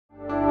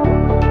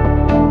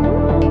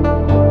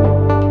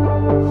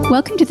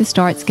Welcome to the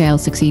Start, Scale,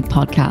 Succeed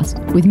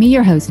podcast with me,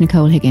 your host,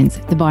 Nicole Higgins,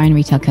 the buyer and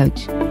retail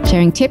coach,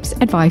 sharing tips,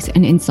 advice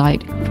and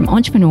insight from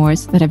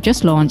entrepreneurs that have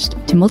just launched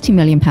to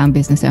multi-million pound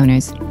business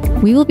owners.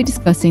 We will be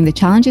discussing the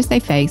challenges they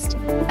faced,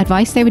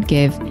 advice they would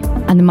give,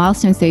 and the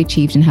milestones they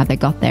achieved and how they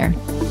got there.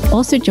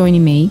 Also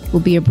joining me will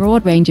be a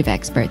broad range of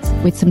experts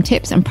with some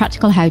tips and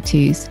practical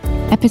how-tos,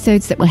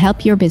 episodes that will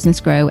help your business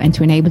grow and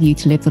to enable you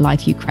to live the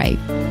life you crave.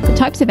 The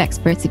types of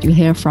experts that you'll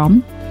hear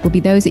from will be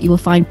those that you will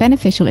find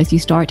beneficial as you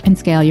start and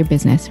scale your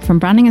business, from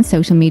branding and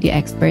social media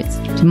experts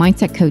to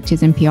mindset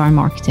coaches and PR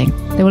marketing.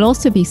 There will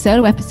also be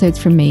solo episodes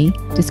from me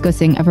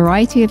discussing a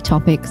variety of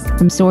topics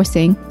from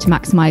sourcing to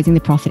maximizing the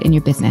profit in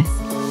your business.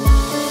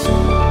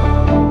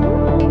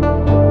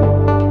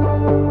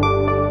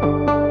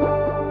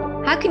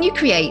 How can you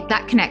create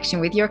that connection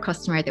with your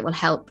customer that will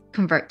help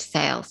convert to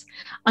sales?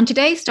 On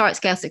today's Start,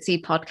 Scale,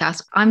 Succeed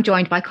podcast, I'm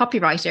joined by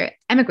copywriter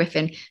Emma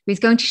Griffin, who's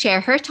going to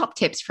share her top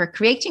tips for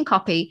creating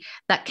copy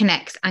that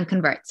connects and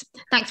converts.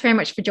 Thanks very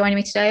much for joining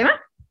me today, Emma.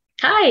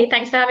 Hi,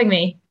 thanks for having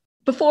me.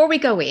 Before we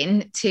go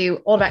into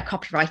all about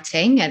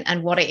copywriting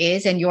and what it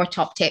is and your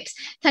top tips,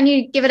 can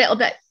you give a little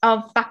bit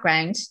of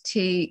background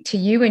to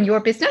you and your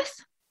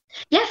business?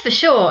 Yeah, for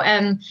sure.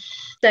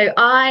 So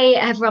I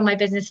have run my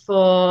business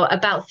for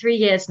about 3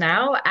 years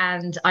now,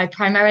 and I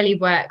primarily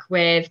work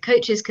with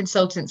coaches,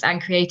 consultants,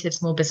 and creative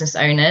small business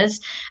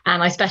owners.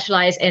 And I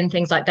specialize in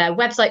things like their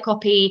website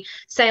copy,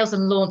 sales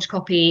and launch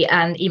copy,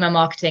 and email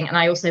marketing. And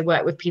I also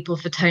work with people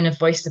for tone of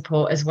voice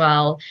support as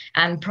well.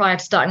 And prior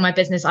to starting my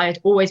business, I had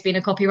always been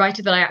a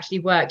copywriter, but I actually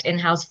worked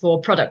in-house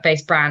for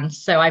product-based brands.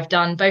 So I've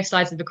done both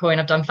sides of the coin.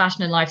 I've done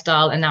fashion and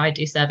lifestyle, and now I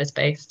do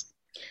service-based.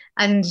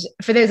 And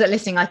for those that are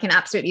listening, I can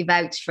absolutely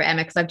vouch for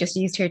Emma because I've just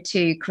used her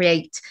to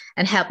create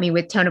and help me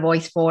with tone of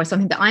voice for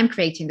something that I'm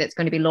creating that's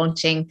going to be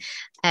launching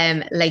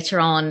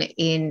later on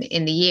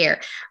in the year.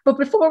 But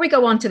before we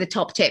go on to the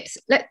top tips,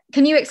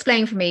 can you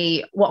explain for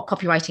me what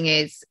copywriting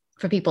is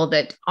for people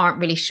that aren't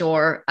really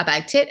sure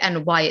about it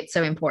and why it's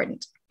so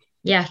important?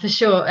 Yeah, for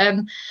sure.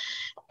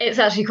 It's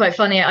actually quite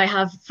funny. I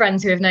have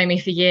friends who have known me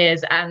for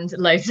years, and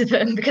loads of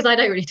them, because I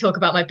don't really talk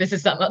about my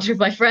business that much with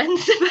my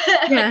friends, but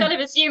I kind of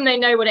assume they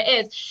know what it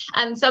is.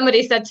 And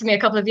somebody said to me a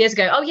couple of years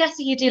ago, "Oh, yes,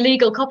 you do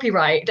legal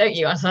copyright, don't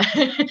you?" I was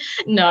like,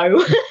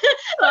 no,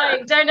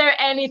 don't know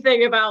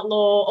anything about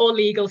law or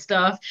legal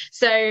stuff.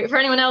 So for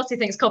anyone else who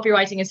thinks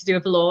copywriting is to do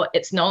with the law,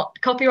 it's not.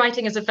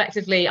 Copywriting is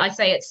effectively, I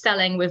say it's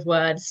selling with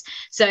words.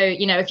 So,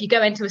 if you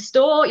go into a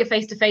store, you're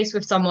face to face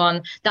with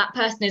someone, that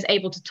person is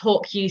able to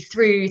talk you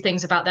through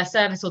things about their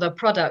service or their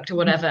product or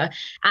whatever.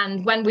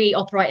 And when we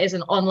operate as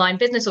an online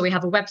business or we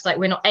have a website,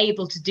 we're not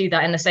able to do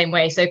that in the same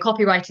way. So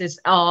copywriters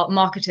are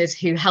marketers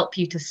who help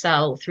you to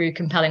sell through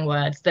compelling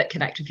words that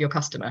connect with your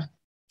customer.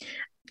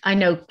 I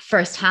know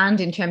firsthand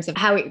in terms of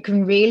how it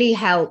can really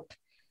help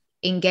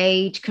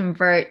engage,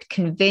 convert,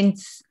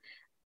 convince,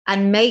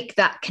 and make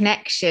that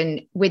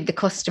connection with the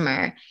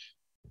customer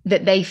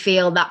that they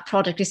feel that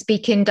product is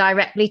speaking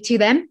directly to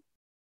them.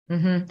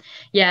 Mm-hmm.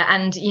 Yeah.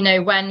 And,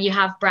 when you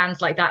have brands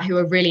like that who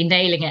are really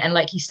nailing it, and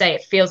like you say,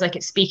 it feels like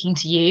it's speaking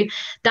to you,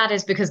 that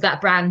is because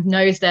that brand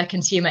knows their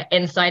consumer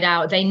inside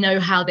out. They know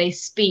how they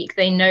speak.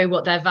 They know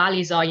what their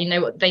values are.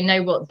 They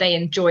know what they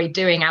enjoy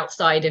doing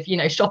outside of,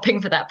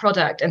 shopping for that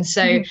product. And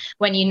so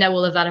when you know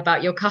all of that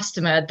about your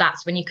customer,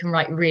 that's when you can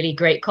write really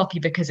great copy,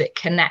 because it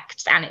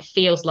connects and it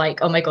feels like,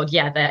 oh my God,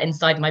 yeah, they're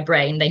inside my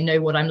brain. They know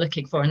what I'm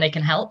looking for and they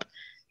can help.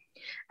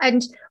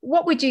 And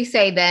what would you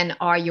say then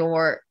are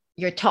your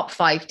top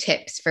 5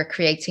 tips for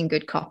creating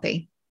good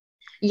copy?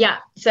 Yeah.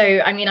 So,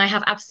 I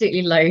have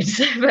absolutely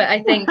loads, but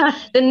I think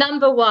the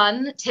number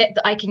one tip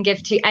that I can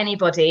give to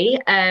anybody,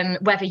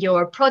 whether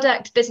you're a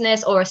product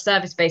business or a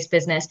service-based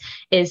business,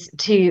 is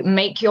to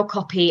make your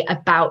copy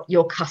about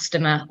your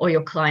customer or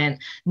your client,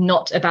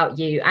 not about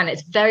you. And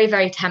it's very,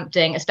 very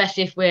tempting,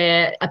 especially if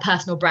we're a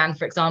personal brand,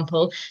 for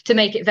example, to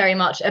make it very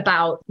much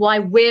about why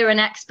we're an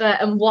expert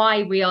and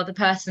why we are the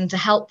person to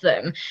help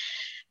them.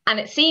 And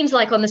it seems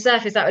like on the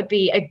surface, that would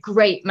be a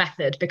great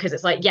method, because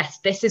it's like, yes,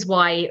 this is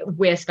why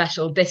we're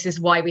special. This is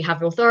why we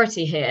have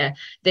authority here.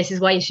 This is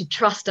why you should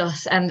trust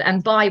us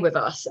and buy with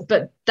us.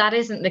 But that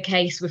isn't the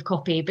case with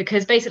copy,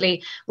 because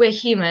basically we're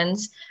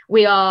humans.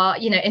 We are,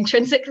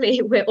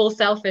 intrinsically, we're all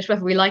selfish,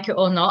 whether we like it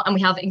or not. And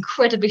we have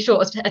incredibly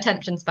short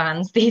attention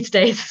spans these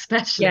days,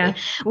 especially. Yeah.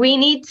 We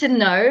need to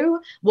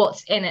know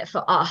what's in it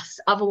for us.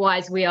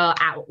 Otherwise, we are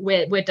out.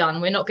 We're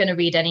done. We're not going to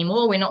read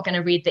anymore. We're not going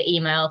to read the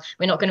email.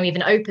 We're not going to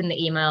even open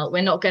the email.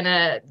 We're not going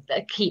to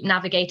keep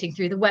navigating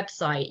through the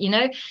website,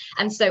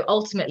 And so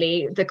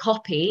ultimately, the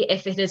copy,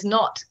 if it is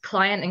not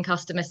client and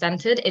customer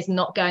centered, is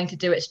not going to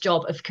do its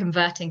job of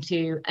converting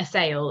to a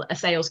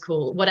sales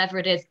call, whatever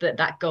it is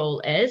that goal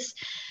is.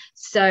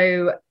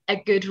 So a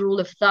good rule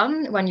of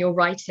thumb when you're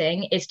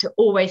writing is to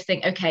always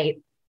think, okay,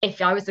 if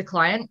I was the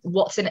client,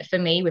 what's in it for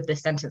me with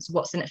this sentence?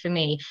 What's in it for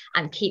me?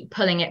 And keep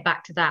pulling it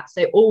back to that.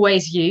 So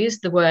always use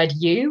the word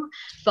you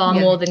far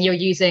more than you're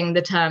using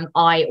the term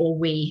I or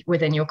we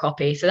within your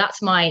copy. So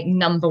that's my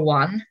number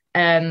one.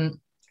 And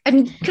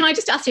can I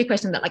just ask you a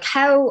question that, like,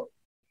 how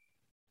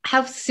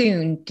how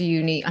soon do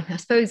you need? I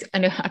suppose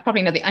I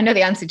probably know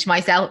the answer to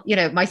myself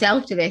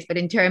to this, but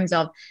in terms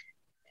of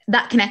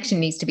that connection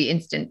needs to be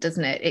instant,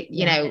 doesn't it?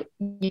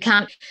 You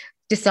can't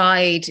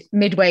decide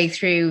midway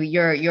through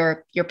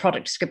your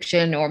product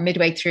description or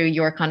midway through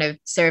your kind of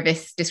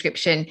service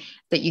description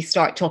that you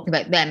start talking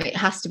about them. It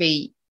has to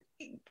be,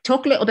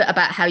 talk a little bit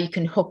about how you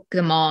can hook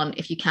them on,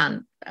 if you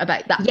can,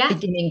 about that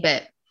beginning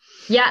bit.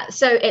 Yeah,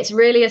 so it's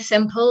really as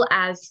simple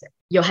as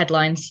your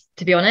headlines,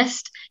 to be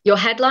honest. Your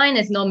headline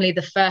is normally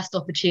the first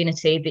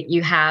opportunity that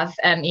you have,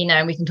 and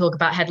we can talk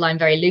about headline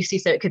very loosely.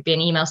 So it could be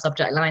an email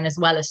subject line as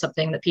well as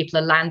something that people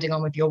are landing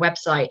on with your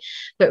website.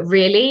 But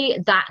really,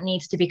 that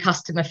needs to be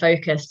customer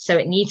focused. So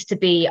it needs to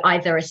be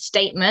either a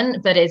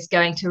statement that is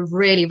going to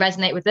really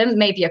resonate with them,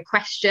 maybe a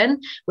question,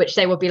 which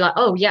they will be like,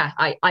 oh yeah,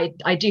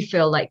 I do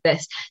feel like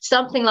this,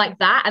 something like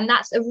that. And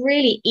that's a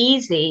really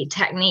easy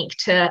technique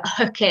to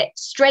hook it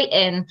straight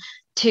in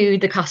to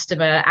the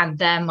customer and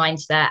their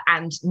mindset,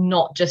 and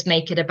not just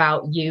make it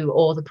about you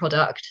or the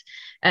product.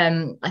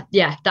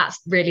 That's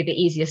really the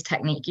easiest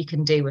technique you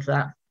can do with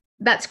that.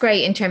 That's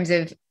great in terms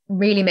of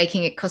really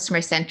making it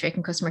customer centric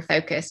and customer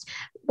focused.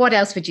 What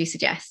else would you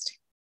suggest?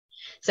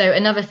 So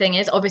another thing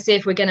is, obviously,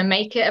 if we're going to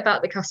make it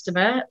about the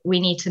customer, we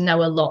need to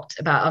know a lot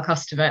about our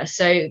customer.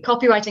 So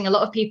copywriting, a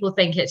lot of people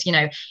think it's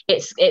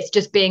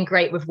just being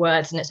great with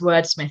words and it's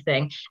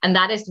wordsmithing. And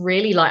that is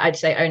really, like, I'd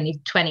say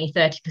only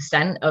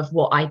 20-30% of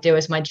what I do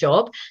as my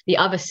job. The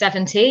other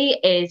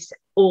 70 is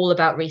all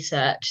about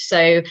research.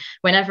 So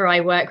whenever I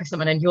work with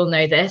someone, and you'll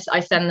know this,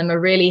 I send them a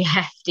really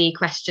hefty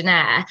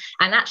questionnaire.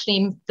 And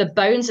actually, the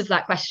bones of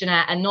that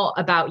questionnaire are not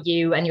about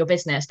you and your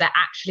business. They're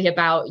actually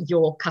about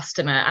your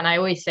customer. And I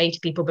always say to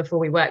people before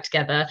we work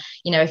together,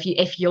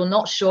 if you're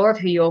not sure of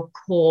who your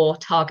core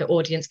target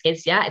audience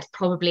is yet, it's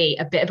probably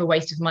a bit of a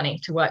waste of money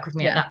to work with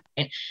me at that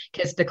point,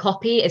 because the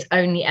copy is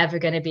only ever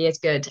going to be as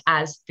good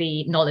as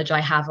the knowledge I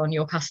have on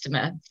your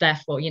customer.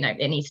 Therefore,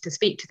 it needs to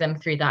speak to them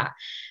through that.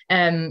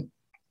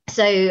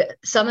 So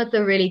some of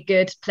the really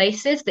good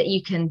places that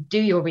you can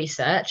do your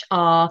research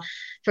are,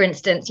 for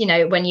instance,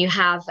 when you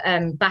have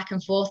back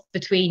and forth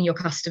between your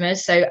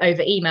customers. So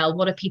over email,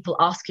 what are people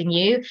asking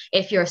you?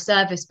 If you're a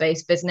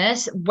service-based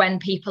business, when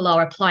people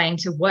are applying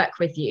to work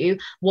with you,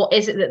 what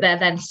is it that they're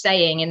then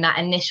saying in that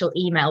initial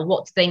email?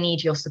 What do they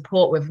need your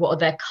support with? What are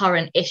their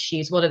current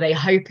issues? What are they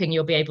hoping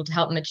you'll be able to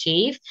help them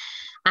achieve?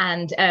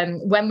 And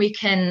when we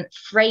can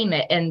frame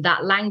it in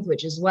that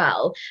language as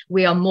well,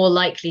 we are more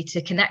likely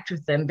to connect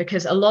with them,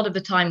 because a lot of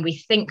the time we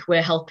think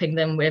we're helping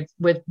them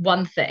with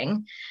one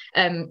thing,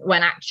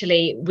 when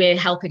actually we're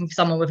helping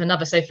someone with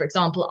another. So, for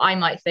example, I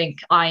might think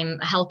I'm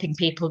helping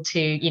people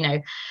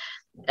to,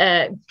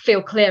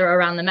 feel clearer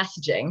around the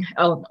messaging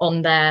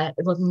on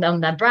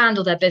their brand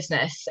or their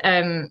business.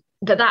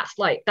 But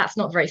that's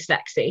not very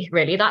sexy,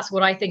 really. That's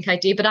what I think I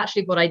do. But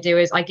actually what I do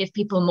is I give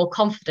people more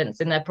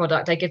confidence in their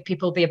product. I give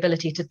people the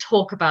ability to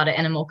talk about it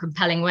in a more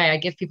compelling way. I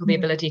give people the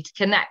ability to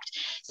connect.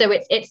 So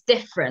it's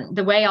different.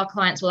 The way our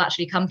clients will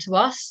actually come to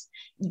us,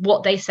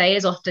 what they say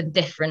is often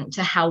different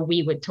to how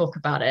we would talk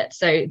about it.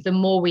 So the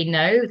more we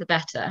know, the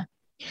better.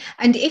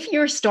 And if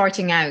you're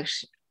starting out,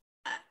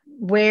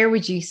 where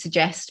would you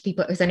suggest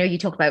people, because I know you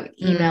talk about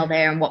email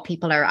there and what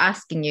people are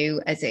asking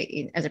you as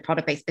a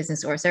product-based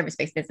business or a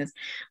service-based business,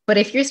 but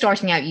if you're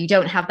starting out, you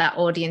don't have that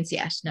audience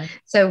yet. No.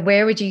 So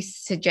where would you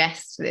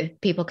suggest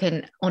that people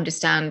can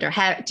understand, or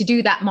how to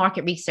do that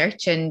market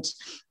research and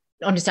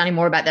understanding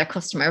more about their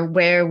customer?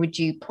 Where would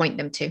you point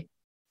them to?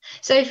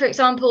 So, for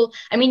example,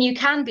 you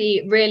can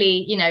be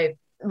really,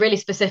 really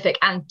specific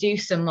and do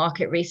some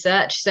market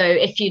research. So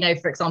if you know,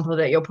 for example,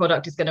 that your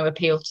product is going to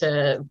appeal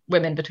to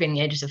women between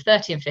the ages of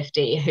 30 and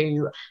 50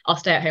 who are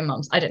stay-at-home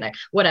moms, I don't know,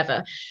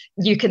 whatever,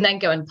 you can then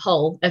go and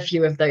poll a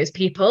few of those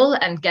people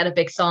and get a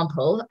big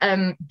sample.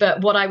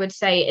 But what I would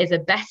say is a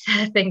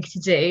better thing to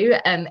do,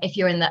 if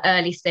you're in the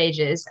early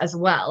stages as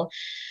well,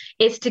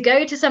 is to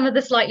go to some of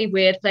the slightly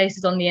weird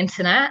places on the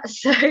internet.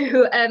 So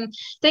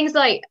things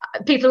like,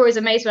 people are always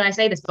amazed when I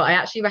say this, but I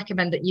actually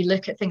recommend that you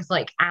look at things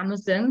like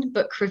Amazon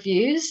book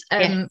reviews.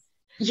 And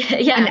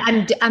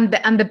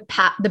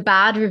the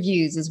bad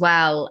reviews as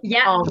well,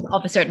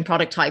 of a certain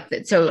product type.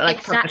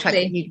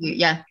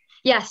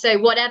 Yeah, so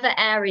whatever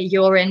area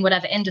you're in,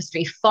 whatever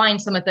industry, find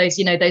some of those,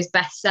 those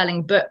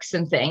best-selling books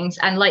and things.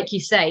 And like you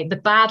say, the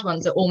bad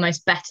ones are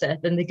almost better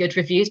than the good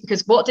reviews,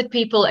 because what did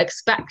people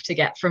expect to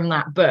get from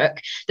that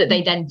book that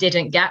they then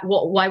didn't get?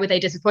 Why were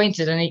they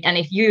disappointed? And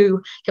if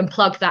you can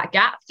plug that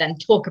gap, then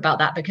talk about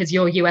that, because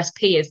your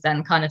USP is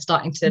then kind of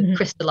starting to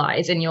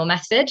crystallize in your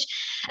message.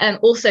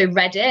 Also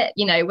Reddit,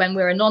 when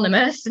we're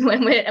anonymous and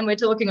we're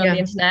talking on the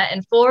internet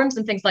and forums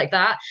and things like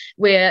that,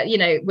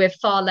 we're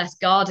far less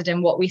guarded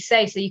in what we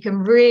say. So you can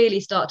really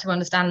start to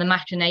understand the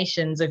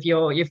machinations of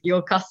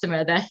your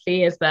customer, their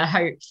fears, their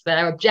hopes,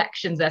 their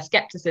objections, their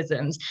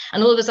skepticisms.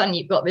 And all of a sudden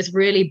you've got this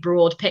really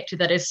broad picture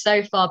that is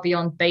so far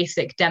beyond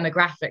basic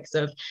demographics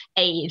of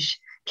age,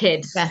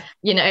 kids, Yeah.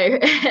 you know.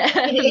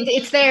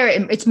 It's there.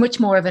 It's much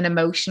more of an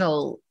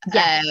emotional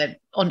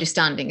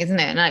understanding, isn't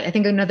it? And I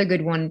think another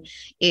good one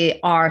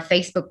are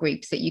Facebook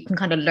groups that you can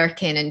kind of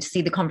lurk in and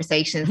see the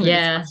conversations and the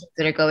discussions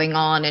that are going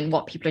on and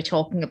what people are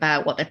talking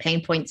about, what their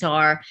pain points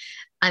are,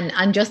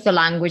 and just the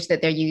language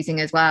that they're using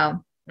as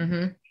well.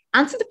 Mm-hmm.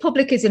 Answer the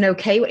public is an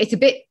okay. It's a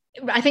bit.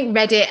 I think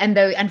Reddit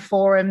and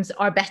forums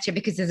are better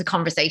because there's a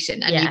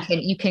conversation, and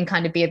you can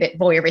kind of be a bit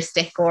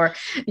voyeuristic or,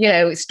 you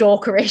know,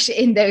 stalkerish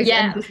in those,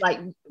 and just like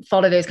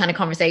follow those kind of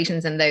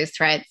conversations and those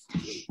threads.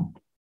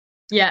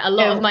 Yeah, a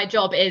lot of my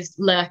job is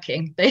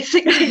lurking,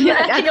 basically.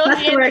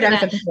 That's the word I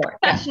was looking for.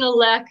 Professional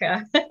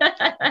lurker.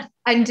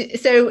 And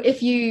so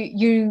if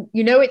you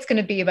know it's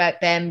going to be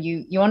about them,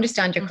 you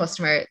understand your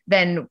customer,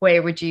 then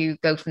where would you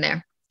go from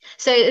there?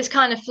 So it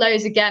kind of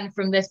flows again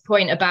from this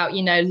point about,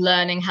 you know,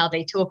 learning how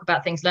they talk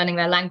about things, learning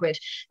their language.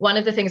 One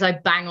of the things I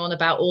bang on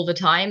about all the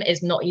time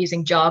is not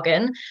using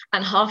jargon.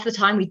 And half the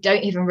time we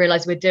don't even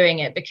realize we're doing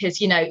it because,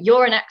 you know,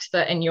 you're an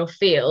expert in your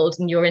field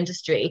and your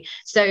industry.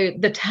 So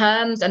the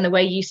terms and the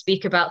way you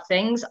speak about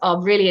things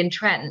are really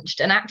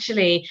entrenched. And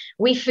actually,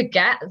 we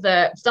forget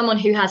that someone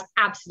who has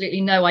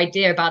absolutely no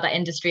idea about that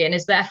industry and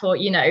is therefore,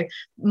 you know,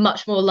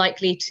 much more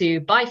likely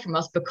to buy from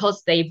us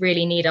because they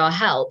really need our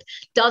help,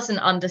 doesn't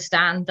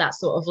understand that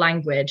sort of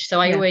language. So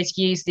I always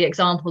use the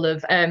example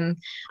of I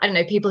don't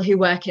know, people who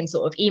work in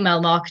sort of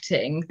email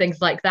marketing,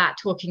 things like that,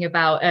 talking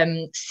about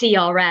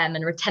CRM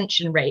and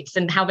retention rates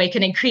and how they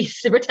can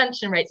increase the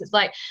retention rates. It's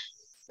like,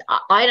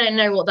 I don't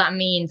know what that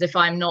means if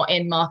I'm not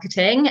in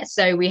marketing.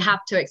 So we have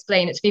to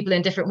explain it to people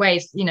in different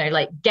ways, you know,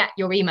 like get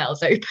your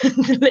emails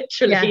open,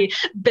 literally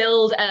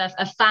build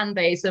a fan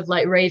base of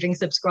like raving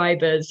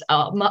subscribers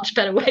are much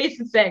better ways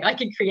of saying I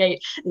can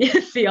create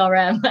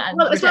CRM. And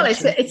well, as well,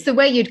 it's the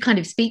way you'd kind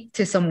of speak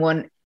to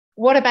someone.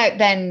 What about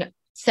then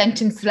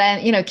sentence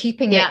length, you know,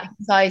 keeping it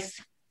concise?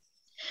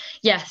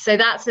 Yeah, so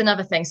that's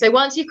another thing. So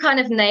once you've kind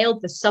of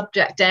nailed the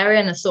subject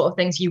area and the sort of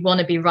things you want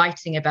to be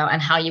writing about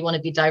and how you want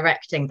to be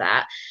directing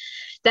that,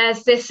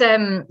 there's this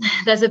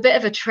there's a bit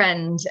of a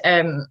trend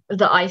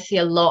that I see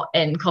a lot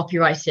in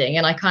copywriting,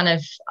 and I kind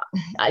of,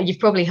 you've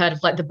probably heard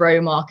of like the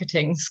bro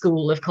marketing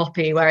school of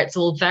copy, where it's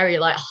all very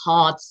like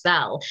hard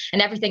sell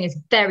and everything is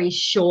very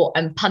short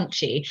and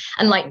punchy,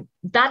 and like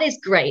that is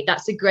great.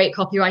 That's a great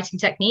copywriting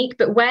technique.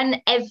 But when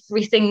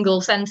every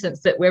single sentence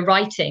that we're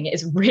writing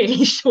is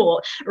really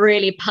short,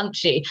 really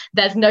punchy,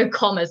 there's no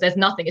commas, there's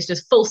nothing, it's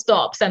just full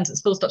stop, sentence,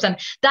 full stop,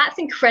 sentence, that's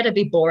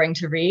incredibly boring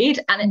to read.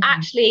 And it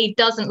actually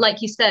doesn't,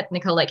 like you said,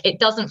 Nicole, like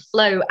it doesn't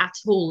flow at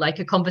all like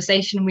a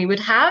conversation we would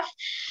have.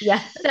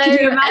 Yeah. So,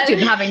 can you imagine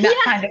having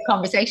that kind of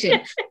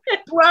conversation?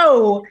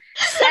 Bro,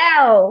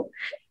 sell.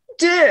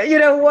 You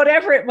know,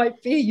 whatever it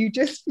might be, you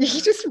just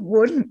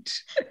wouldn't.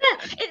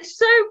 Yeah, it's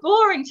so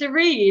boring to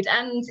read,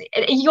 and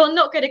you're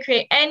not going to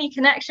create any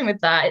connection with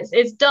that.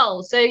 It's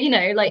dull. So, you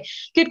know, like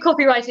good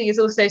copywriting is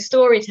also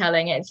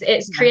storytelling.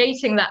 It's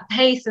creating that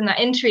pace and that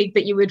intrigue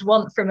that you would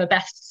want from a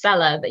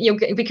bestseller.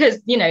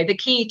 Because, you know, the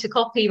key to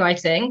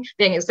copywriting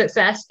being a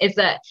success is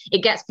that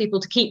it gets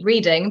people to keep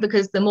reading,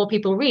 because the more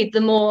people read,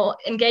 the more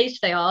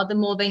engaged they are, the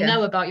more they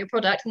know about your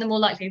product, and the more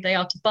likely they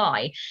are to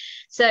buy.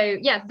 So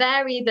yeah,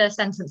 vary the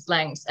sentence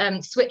lengths,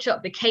 switch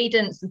up the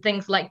cadence and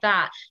things like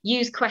that.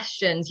 Use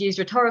questions, use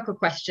rhetorical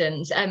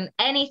questions,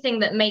 anything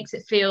that makes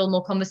it feel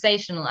more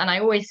conversational. And I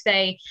always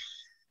say,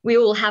 we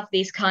all have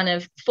these kind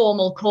of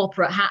formal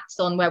corporate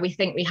hats on where we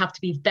think we have to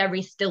be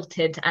very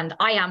stilted and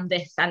I am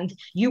this and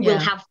you will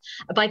have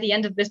by the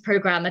end of this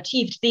program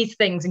achieved these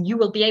things and you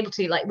will be able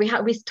to, like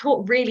we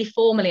talk really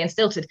formally and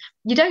stilted.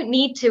 You don't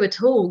need to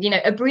at all, you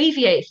know,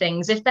 abbreviate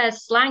things. If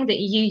there's slang that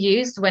you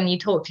use when you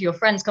talk to your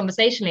friends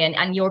conversationally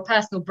and your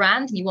personal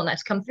brand and you want that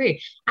to come through,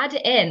 add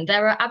it in.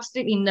 There are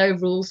absolutely no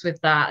rules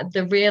with that.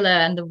 The realer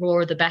and the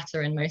rawer the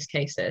better in most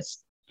cases.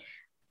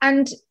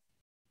 And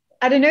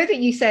I don't know that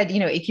you said, you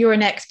know, if you're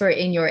an expert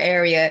in your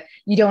area,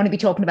 you don't want to be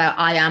talking about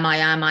I am,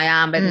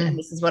 and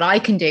this is what I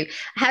can do.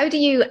 How do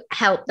you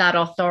help that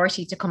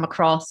authority to come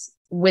across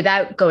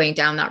without going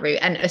down that route?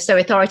 And so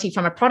authority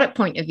from a product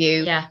point of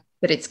view, that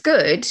it's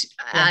good,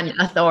 and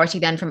authority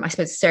then from, I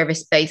suppose,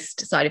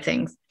 service-based side of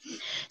things.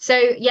 So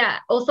yeah,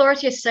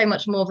 authority is so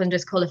much more than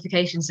just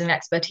qualifications and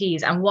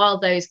expertise. And while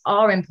those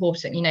are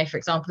important, you know, for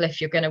example, if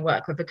you're going to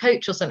work with a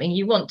coach or something,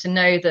 you want to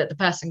know that the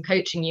person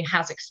coaching you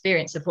has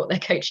experience of what they're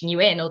coaching you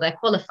in, or they're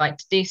qualified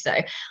to do so,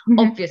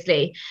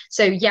 obviously.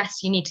 So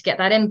yes, you need to get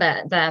that in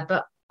there,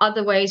 but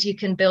other ways you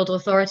can build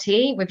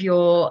authority with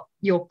your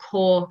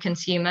core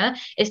consumer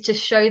is to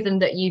show them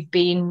that you've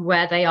been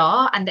where they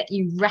are and that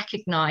you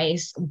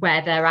recognize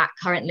where they're at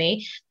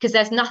currently, because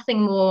there's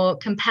nothing more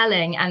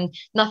compelling and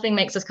nothing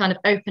makes us kind of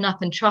open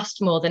up and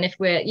trust more than if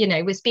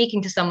we're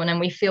speaking to someone and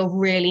we feel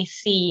really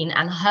seen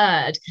and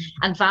heard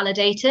and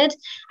validated.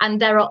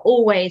 And there are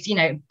always, you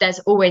know, there's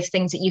always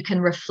things that you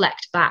can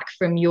reflect back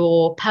from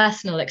your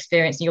personal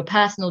experience and your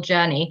personal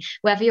journey,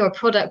 whether you're a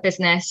product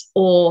business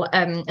or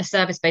a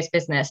service-based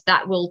business,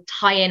 that will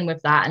tie in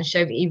with that and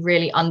show that you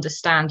really understand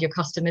your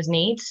customers'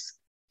 needs.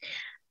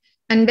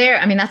 And there,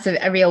 I mean, that's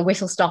a real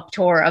whistle stop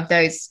tour of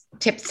those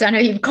tips. I know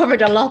you've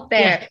covered a lot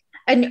there. Yeah.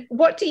 And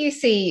what do you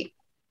see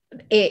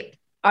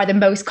are the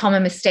most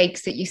common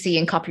mistakes that you see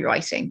in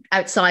copywriting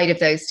outside of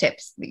those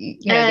tips?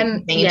 They're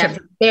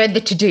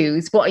the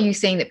to-dos. What are you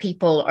seeing that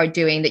people are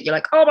doing that you're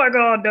like, oh my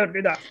God, don't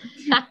do that?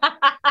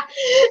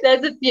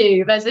 There's a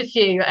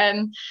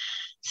few.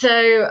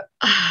 So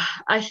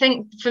I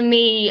think for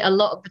me, a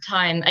lot of the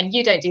time, and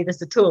you don't do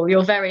this at all,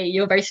 you're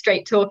very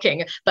straight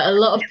talking, but a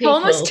lot of people,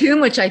 almost too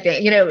much, I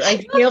think, I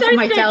feel for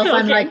myself,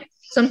 I'm like,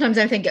 sometimes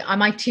I'm thinking,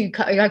 am I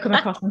come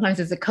across sometimes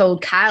as a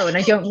cold cow, and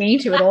I don't mean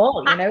to at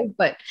all,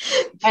 but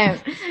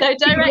no,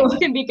 direct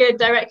can be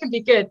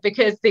good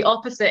because the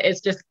opposite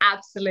is just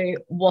absolute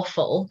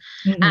waffle.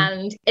 Mm-hmm.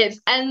 And it's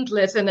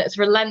endless and it's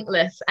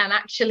relentless, and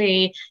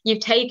actually you've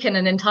taken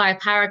an entire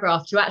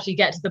paragraph to actually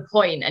get to the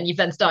point, and you've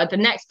then started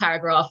the next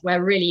paragraph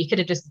where really you could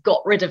have just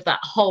got rid of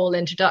that whole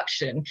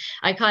introduction.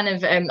 I kind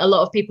of a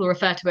lot of people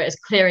refer to it as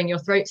clearing your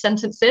throat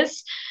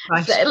sentences.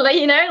 Right. So,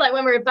 like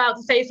when we're about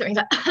to say something,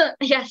 like,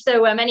 yeah,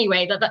 so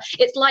anyway,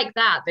 it's like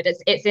that, but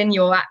it's in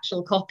your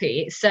actual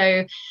copy.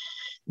 So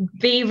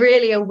be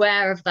really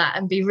aware of that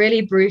and be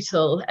really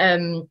brutal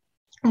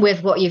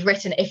with what you've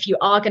written. If you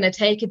are going to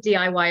take a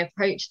DIY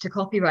approach to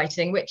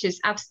copywriting, which is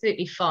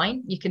absolutely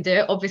fine, you can do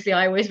it. Obviously,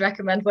 I always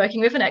recommend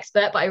working with an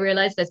expert, but I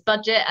realize there's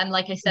budget. And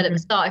like I said at the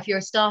start, if you're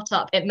a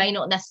startup, it may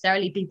not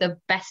necessarily be the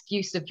best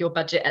use of your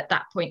budget at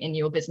that point in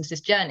your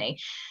business's journey.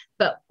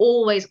 But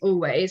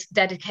always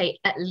dedicate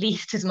at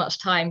least as much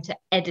time to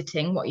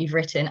editing what you've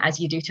written as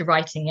you do to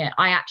writing it.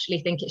 I actually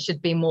think it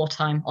should be more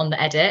time on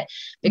the edit,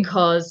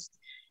 because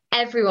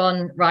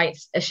everyone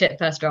writes a shit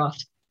first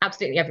draft.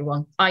 Absolutely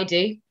everyone. I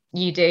do,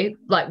 you do,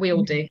 like we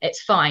all do.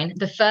 It's fine.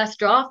 The first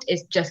draft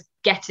is just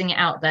getting it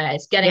out there.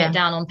 It's getting it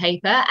down on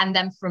paper. And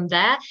then from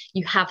there,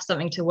 you have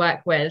something to work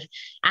with.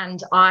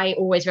 And I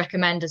always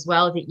recommend as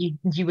well that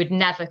you would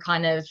never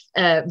kind of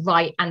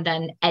write and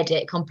then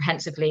edit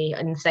comprehensively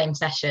in the same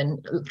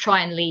session.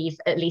 Try and leave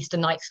at least a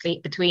night's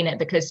sleep between it,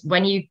 because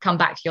when you come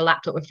back to your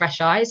laptop with fresh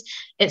eyes,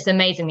 it's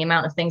amazing the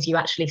amount of things you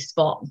actually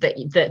spot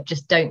that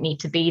just don't need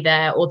to be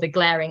there, or the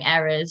glaring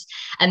errors.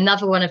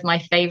 Another one of my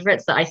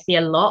favorites that I see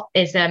a lot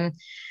is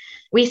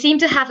we seem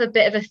to have a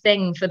bit of a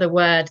thing for the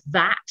word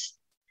that.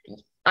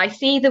 I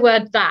see the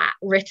word that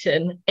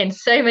written in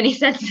so many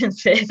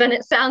sentences, and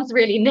it sounds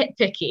really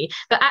nitpicky,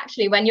 but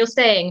actually when you're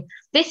saying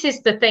this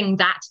is the thing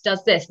that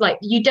does this, like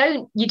you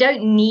don't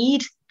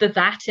need the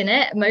that in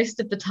it most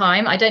of the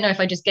time. I don't know if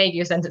I just gave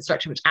you a sentence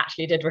structure which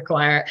actually did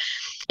require it.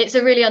 It's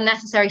a really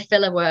unnecessary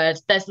filler word.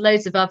 There's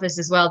loads of others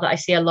as well that I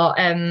see a lot.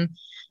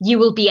 You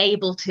will be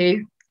able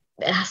to.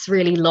 That's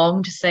really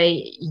long to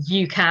say.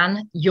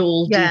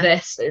 You'll do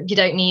this. You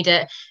don't need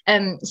it.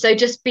 So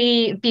just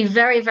be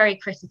very, very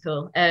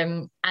critical.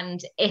 And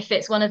if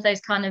it's one of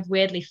those kind of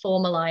weirdly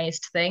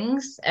formalized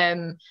things,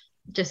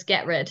 just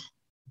get rid.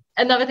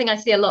 Another thing I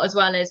see a lot as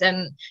well is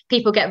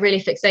people get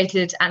really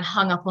fixated and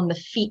hung up on the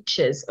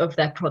features of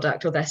their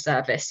product or their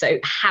service. So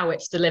how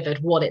it's delivered,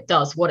 what it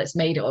does, what it's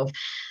made of,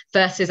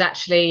 versus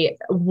actually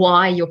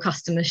why your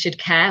customers should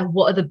care.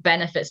 What are the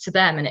benefits to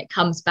them? And it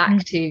comes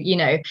back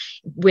to,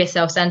 we're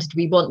self-centered.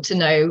 We want to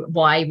know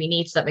why we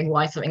need something,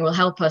 why something will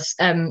help us.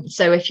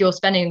 So if you're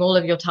spending all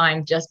of your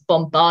time just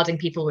bombarding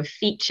people with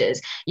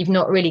features, you've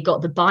not really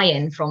got the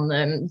buy-in from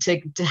them to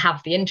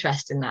have the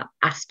interest in that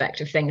aspect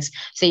of things.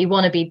 So you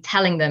want to be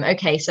telling them,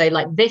 okay, so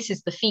like this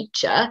is the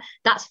feature.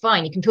 That's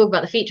fine. You can talk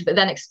about the feature, but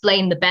then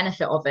explain the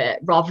benefit of it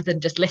rather than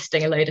just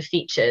listing a load of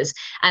features.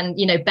 And,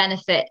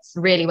 benefits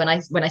really, when I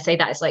say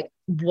that, it's like,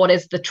 what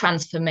is the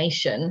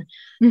transformation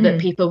that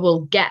people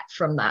will get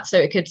from that? So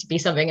it could be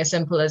something as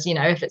simple as,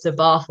 if it's a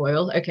bath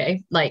oil,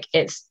 okay, like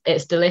it's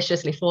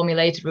deliciously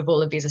formulated with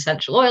all of these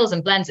essential oils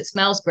and blends, it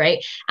smells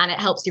great, and it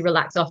helps you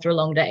relax after a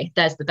long day.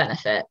 There's the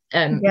benefit,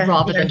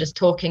 rather than just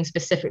talking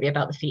specifically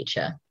about the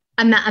feature.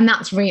 And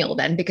that's real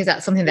then, because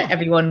that's something that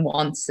everyone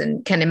wants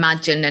and can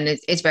imagine, and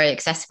is very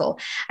accessible.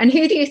 And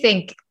who do you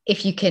think,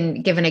 if you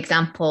can give an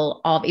example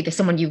of either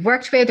someone you've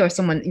worked with or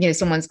someone,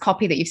 someone's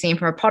copy that you've seen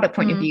from a product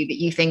point of view, that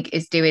you think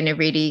is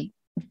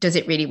does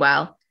it really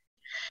well?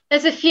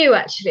 There's a few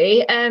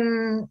actually.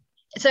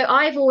 So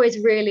I've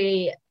always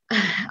really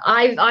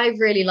I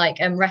really like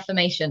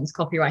Reformation's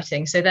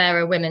copywriting. So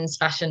they're a women's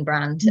fashion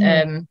brand.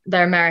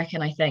 They're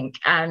American, I think,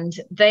 and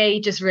they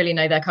just really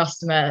know their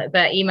customer.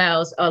 Their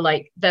emails are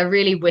like, they're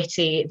really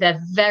witty.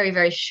 They're very,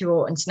 very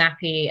short and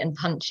snappy and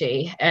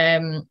punchy.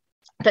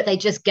 But they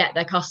just get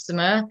their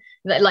customer.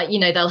 Like,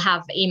 they'll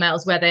have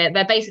emails where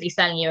they're basically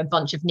selling you a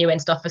bunch of new in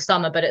stuff for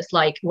summer, but it's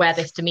like, wear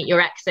this to meet your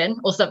ex in,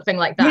 or something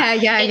like that.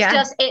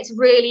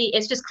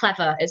 It's just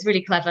clever. It's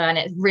really clever, and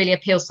it really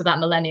appeals to that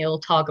millennial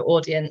target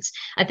audience.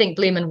 I think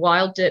Bloom and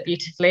Wild do it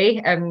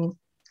beautifully.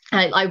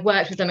 I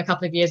worked with them a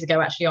couple of years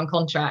ago actually on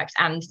contract,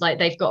 and like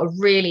they've got a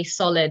really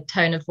solid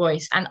tone of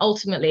voice, and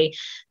ultimately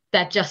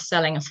they're just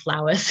selling us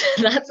flowers.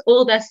 That's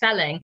all they're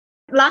selling.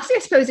 Lastly, I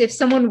suppose if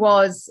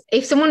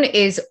someone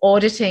is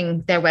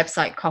auditing their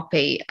website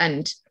copy,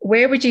 and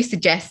where would you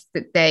suggest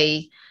that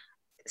they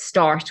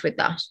start with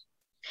that?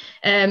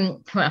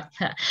 Well,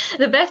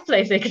 the best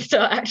place they could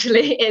start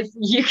actually is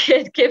you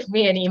could give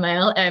me an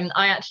email.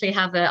 I actually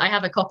have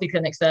a copy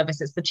clinic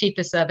service. It's the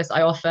cheapest service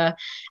I offer,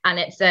 and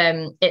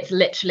it's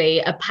literally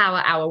a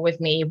power hour with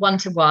me,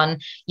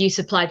 1-to-1. You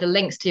supply the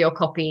links to your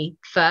copy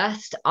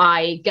first.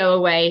 I go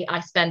away. I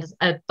spend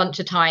a bunch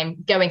of time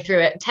going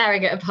through it,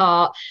 tearing it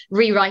apart,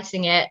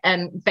 rewriting it,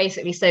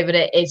 basically so that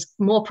it is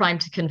more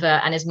primed to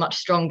convert and is much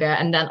stronger.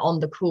 And then on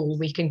the call,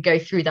 we can go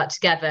through that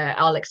together.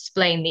 I'll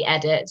explain the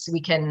edits.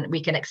 We can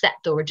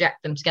accept or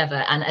reject them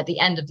together, and at the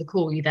end of the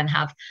call you then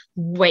have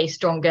way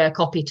stronger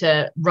copy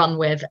to run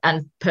with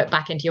and put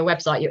back into your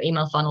website, your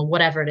email funnel,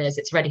 whatever it is,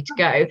 it's ready to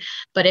go.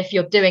 But if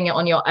you're doing it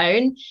on your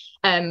own,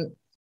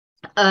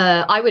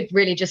 I would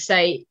really just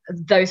say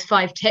those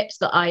 5 tips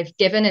that I've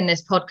given in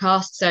this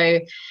podcast. So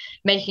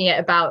making it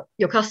about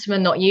your customer,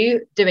 not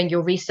you, doing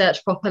your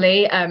research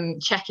properly,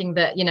 checking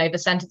that, the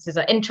sentences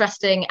are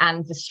interesting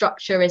and the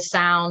structure is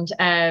sound.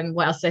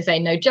 What else did I say?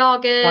 No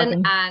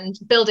jargon. And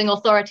building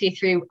authority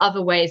through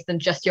other ways than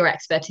just your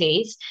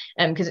expertise,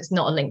 because it's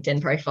not a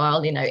LinkedIn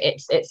profile,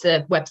 it's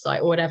a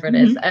website or whatever it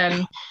is.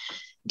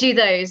 Do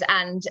those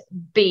and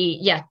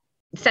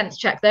sense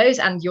check those,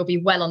 and you'll be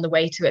well on the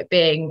way to it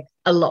being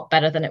a lot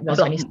better than it was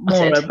when you started.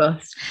 More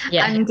robust.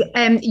 Yeah.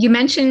 And you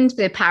mentioned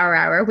the Power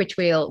Hour, which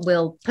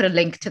we'll put a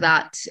link to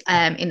that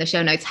in the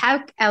show notes.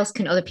 How else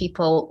can other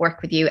people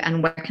work with you,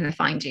 and where can they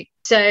find you?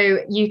 So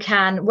you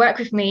can work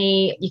with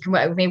me. You can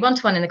work with me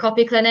 1-to-1 in the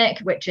copy clinic,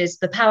 which is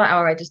the Power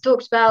Hour I just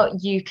talked about.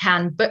 You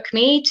can book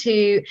me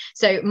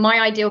so my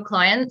ideal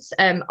clients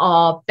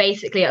are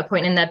basically at a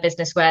point in their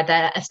business where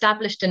they're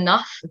established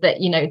enough that,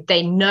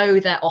 they know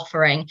their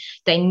offering,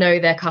 they know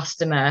their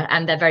customer,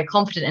 and they're very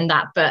confident in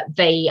that, but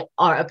they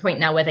are at a point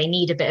now where they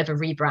need a bit of a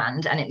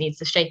rebrand, and it needs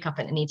to shake up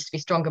and it needs to be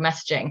stronger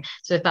messaging.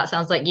 So if that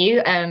sounds like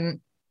you,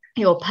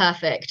 you're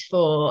perfect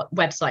for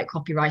website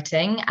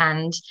copywriting,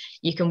 and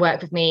you can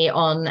work with me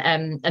on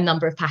a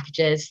number of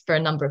packages for a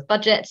number of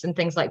budgets and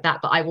things like that.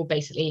 But I will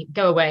basically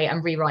go away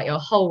and rewrite your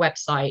whole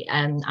website,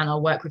 and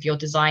I'll work with your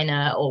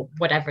designer or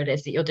whatever it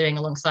is that you're doing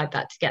alongside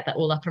that to get that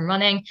all up and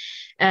running.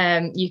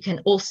 You can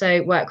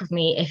also work with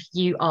me if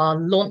you are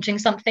launching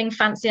something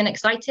fancy and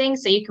exciting.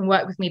 So you can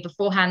work with me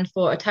beforehand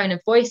for a tone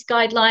of voice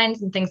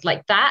guidelines and things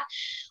like that.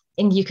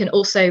 And you can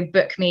also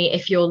book me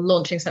if you're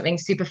launching something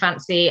super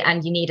fancy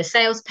and you need a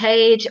sales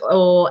page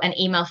or an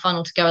email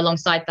funnel to go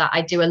alongside that.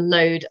 I do a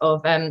load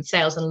of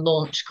sales and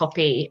launch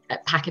copy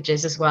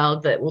packages as well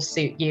that will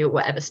suit you at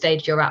whatever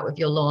stage you're at with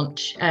your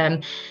launch.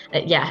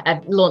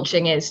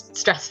 Launching is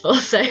stressful,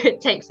 so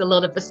it takes a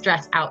lot of the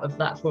stress out of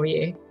that for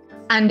you.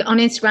 And on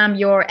Instagram,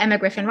 you're Emma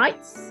Griffin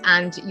Writes,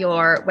 and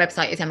your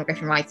website is Emma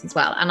Griffin Writes as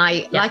well. And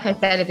like I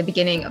said at the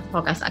beginning of the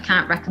podcast, I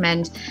can't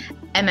recommend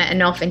Emma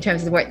enough in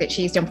terms of the work that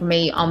she's done for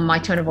me on my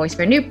tone of voice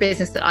for a new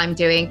business that I'm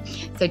doing.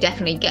 So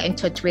definitely get in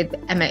touch with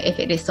Emma if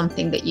it is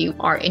something that you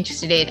are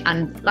interested in.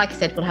 And like I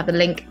said, we'll have a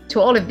link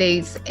to all of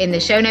these in the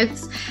show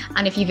notes.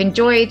 And if you've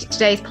enjoyed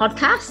today's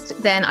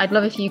podcast, then I'd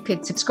love if you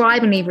could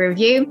subscribe and leave a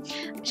review.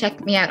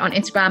 Check me out on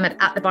Instagram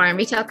at the Buyer and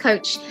Retail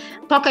Coach.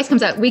 Podcast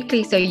comes out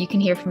weekly, so you can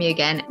hear from me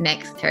again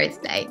next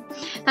Thursday.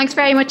 Thanks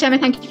very much, Emma.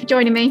 Thank you for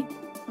joining me.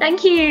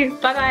 Thank you.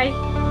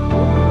 Bye-bye.